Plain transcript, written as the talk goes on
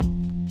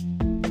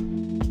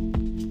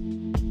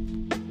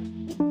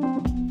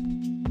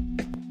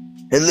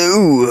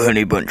Hello,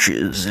 honey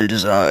bunches. It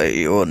is I,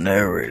 your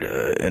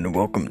narrator, and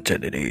welcome to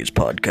today's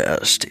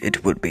podcast.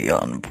 It would be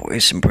on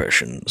voice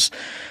impressions,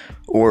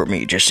 or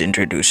me just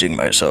introducing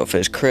myself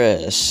as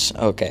Chris.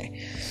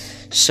 Okay,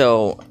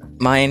 so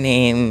my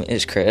name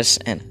is Chris,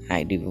 and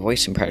I do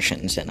voice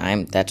impressions,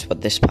 and that's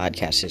what this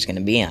podcast is going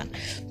to be on.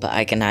 But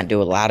I cannot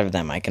do a lot of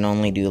them. I can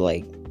only do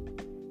like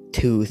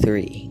 2,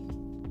 3.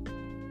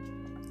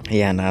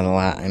 Yeah, not a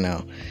lot, I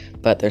know.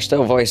 But they're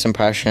still voice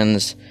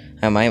impressions.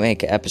 I might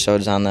make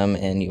episodes on them,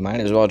 and you might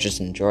as well just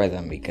enjoy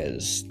them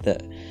because I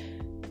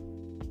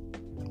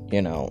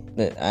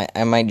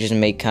might just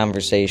make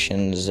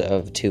conversations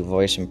of two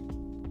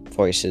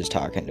voices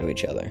talking to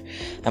each other.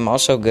 I'm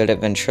also good at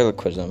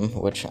ventriloquism,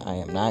 which I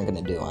am not going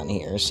to do on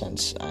here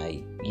since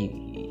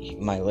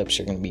my lips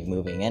are going to be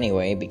moving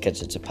anyway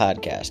because it's a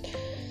podcast.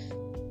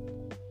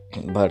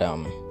 But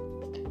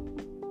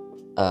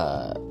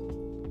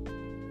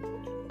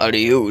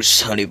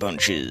adios, honey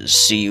bunches.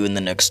 See you in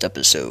the next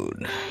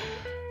episode.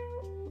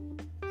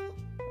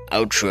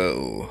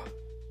 Outro.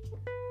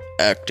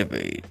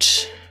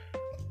 Activate.